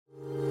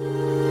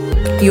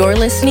You're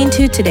listening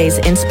to today's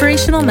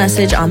inspirational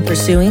message on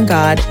Pursuing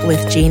God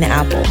with Gene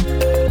Apple.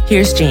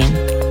 Here's Gene.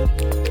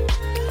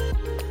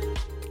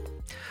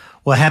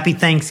 Well, happy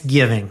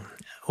Thanksgiving.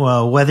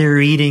 Well, whether you're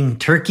eating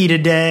turkey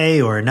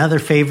today or another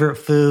favorite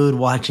food,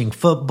 watching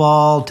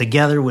football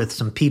together with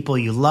some people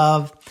you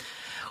love,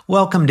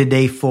 welcome to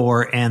day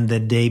 4 and the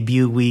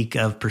debut week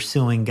of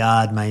Pursuing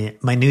God,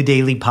 my new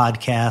daily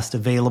podcast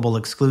available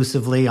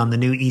exclusively on the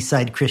new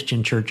Eastside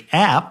Christian Church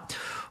app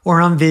or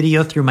on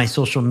video through my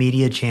social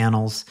media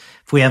channels.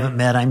 If we haven't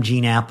met, I'm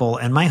Gene Apple,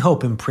 and my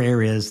hope and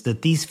prayer is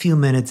that these few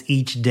minutes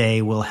each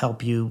day will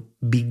help you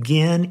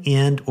begin,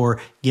 end, or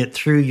get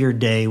through your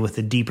day with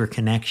a deeper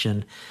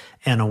connection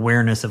and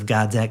awareness of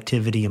God's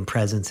activity and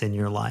presence in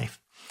your life.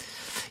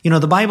 You know,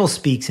 the Bible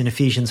speaks in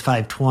Ephesians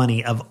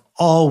 5:20 of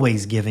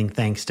always giving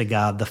thanks to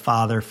God the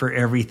Father for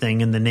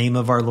everything in the name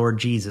of our Lord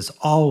Jesus,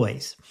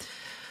 always.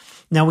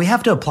 Now, we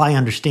have to apply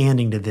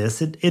understanding to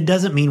this. It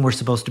doesn't mean we're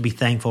supposed to be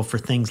thankful for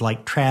things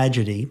like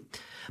tragedy,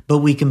 but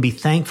we can be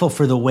thankful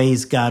for the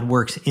ways God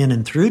works in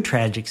and through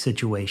tragic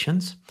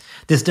situations.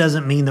 This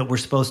doesn't mean that we're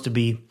supposed to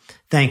be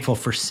thankful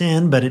for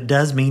sin, but it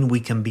does mean we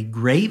can be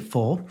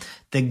grateful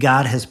that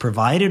God has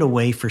provided a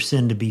way for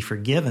sin to be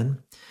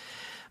forgiven.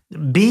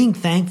 Being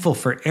thankful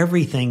for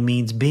everything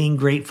means being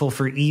grateful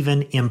for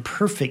even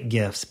imperfect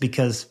gifts,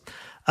 because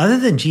other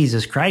than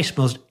Jesus Christ,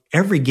 most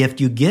every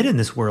gift you get in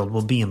this world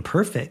will be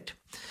imperfect.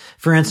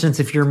 For instance,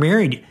 if you're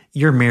married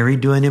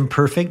to an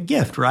imperfect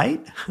gift,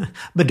 right?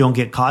 But don't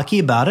get cocky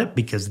about it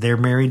because they're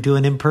married to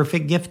an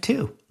imperfect gift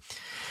too.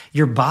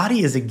 Your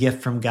body is a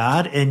gift from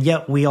God, and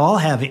yet we all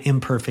have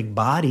imperfect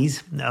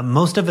bodies.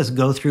 Most of us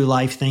go through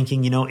life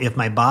thinking, if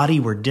my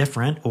body were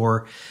different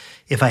or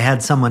if I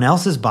had someone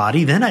else's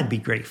body, then I'd be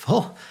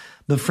grateful.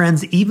 But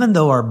friends, even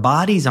though our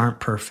bodies aren't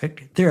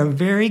perfect, they're a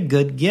very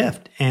good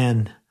gift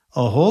and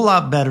a whole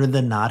lot better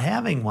than not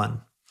having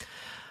one.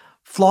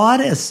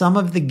 Flawed as some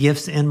of the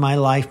gifts in my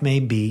life may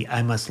be,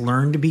 I must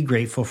learn to be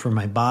grateful for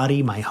my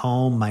body, my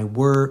home, my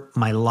work,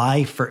 my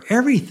life, for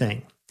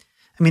everything.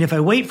 I mean, if I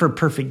wait for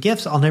perfect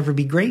gifts, I'll never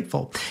be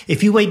grateful.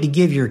 If you wait to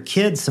give your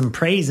kids some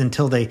praise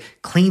until they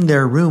clean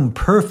their room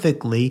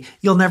perfectly,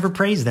 you'll never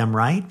praise them,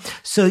 right?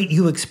 So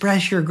you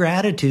express your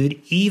gratitude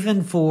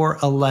even for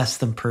a less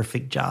than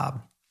perfect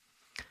job.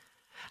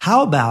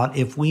 How about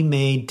if we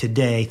made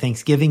today,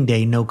 Thanksgiving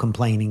Day, no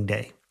complaining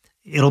day?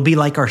 It'll be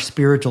like our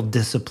spiritual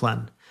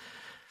discipline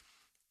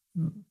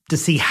to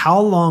see how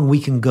long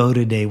we can go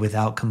today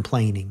without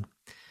complaining.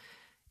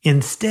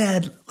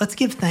 Instead, let's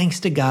give thanks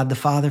to God the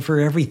Father for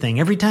everything.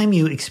 Every time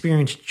you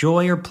experience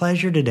joy or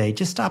pleasure today,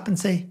 just stop and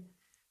say,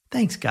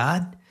 thanks,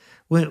 God.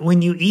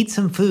 When you eat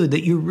some food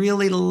that you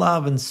really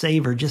love and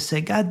savor, just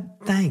say, God,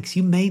 thanks,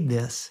 you made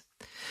this.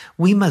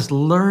 We must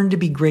learn to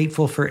be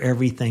grateful for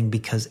everything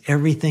because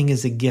everything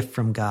is a gift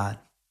from God.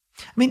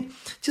 I mean,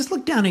 just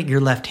look down at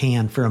your left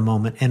hand for a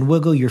moment and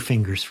wiggle your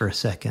fingers for a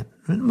second.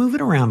 Move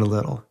it around a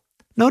little.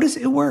 Notice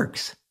it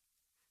works.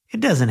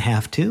 It doesn't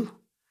have to.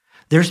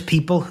 There's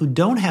people who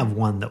don't have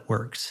one that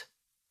works.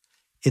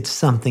 It's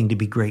something to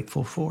be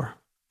grateful for.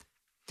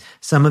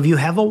 Some of you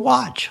have a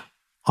watch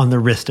on the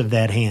wrist of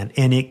that hand,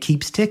 and it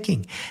keeps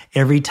ticking.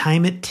 Every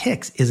time it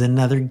ticks is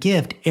another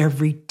gift.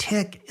 Every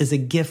tick is a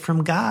gift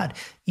from God.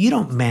 You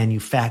don't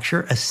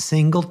manufacture a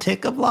single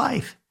tick of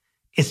life.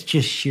 It's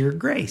just sheer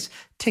grace,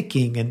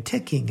 ticking and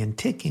ticking and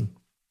ticking.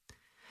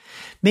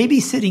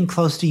 Maybe sitting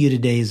close to you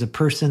today is a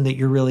person that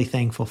you're really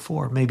thankful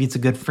for. Maybe it's a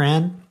good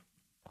friend,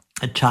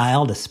 a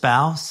child, a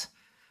spouse.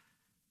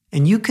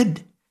 And you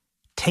could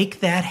take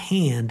that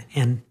hand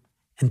and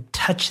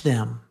touch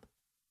them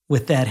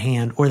with that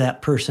hand or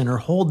that person, or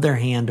hold their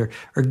hand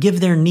or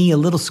give their knee a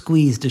little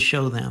squeeze to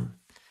show them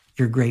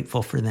you're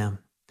grateful for them.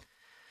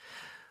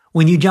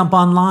 When you jump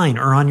online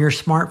or on your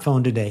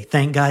smartphone today,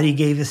 thank God He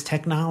gave us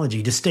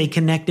technology to stay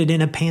connected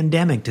in a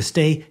pandemic, to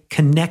stay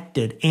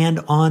connected and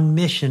on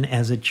mission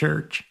as a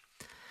church.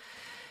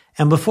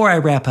 And before I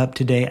wrap up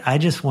today, I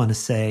just want to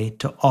say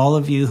to all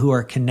of you who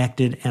are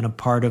connected and a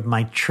part of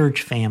my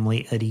church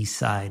family at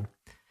Eastside,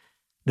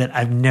 that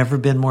I've never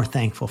been more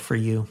thankful for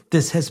you.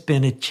 This has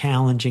been a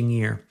challenging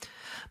year,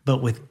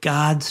 but with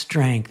God's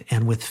strength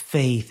and with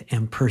faith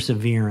and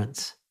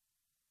perseverance,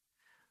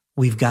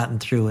 we've gotten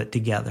through it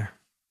together.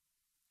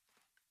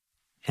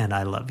 And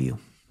I love you.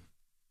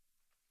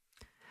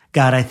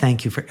 God, I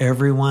thank you for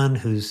everyone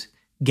who's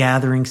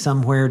gathering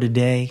somewhere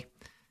today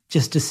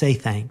just to say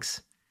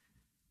thanks.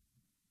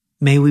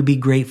 May we be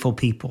grateful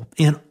people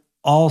in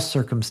all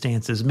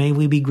circumstances. May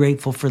we be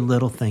grateful for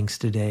little things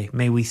today.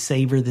 May we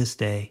savor this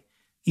day.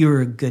 You're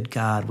a good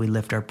God. We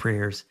lift our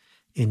prayers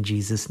in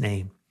Jesus'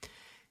 name.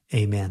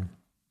 Amen.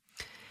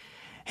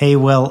 Hey,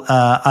 well,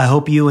 I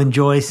hope you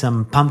enjoy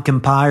some pumpkin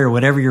pie or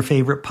whatever your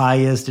favorite pie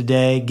is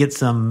today. Get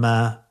some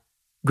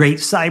great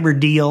cyber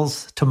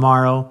deals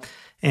tomorrow.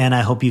 And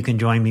I hope you can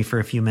join me for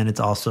a few minutes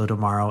also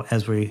tomorrow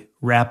as we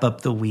wrap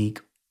up the week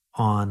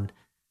on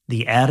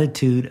the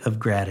attitude of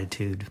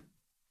gratitude.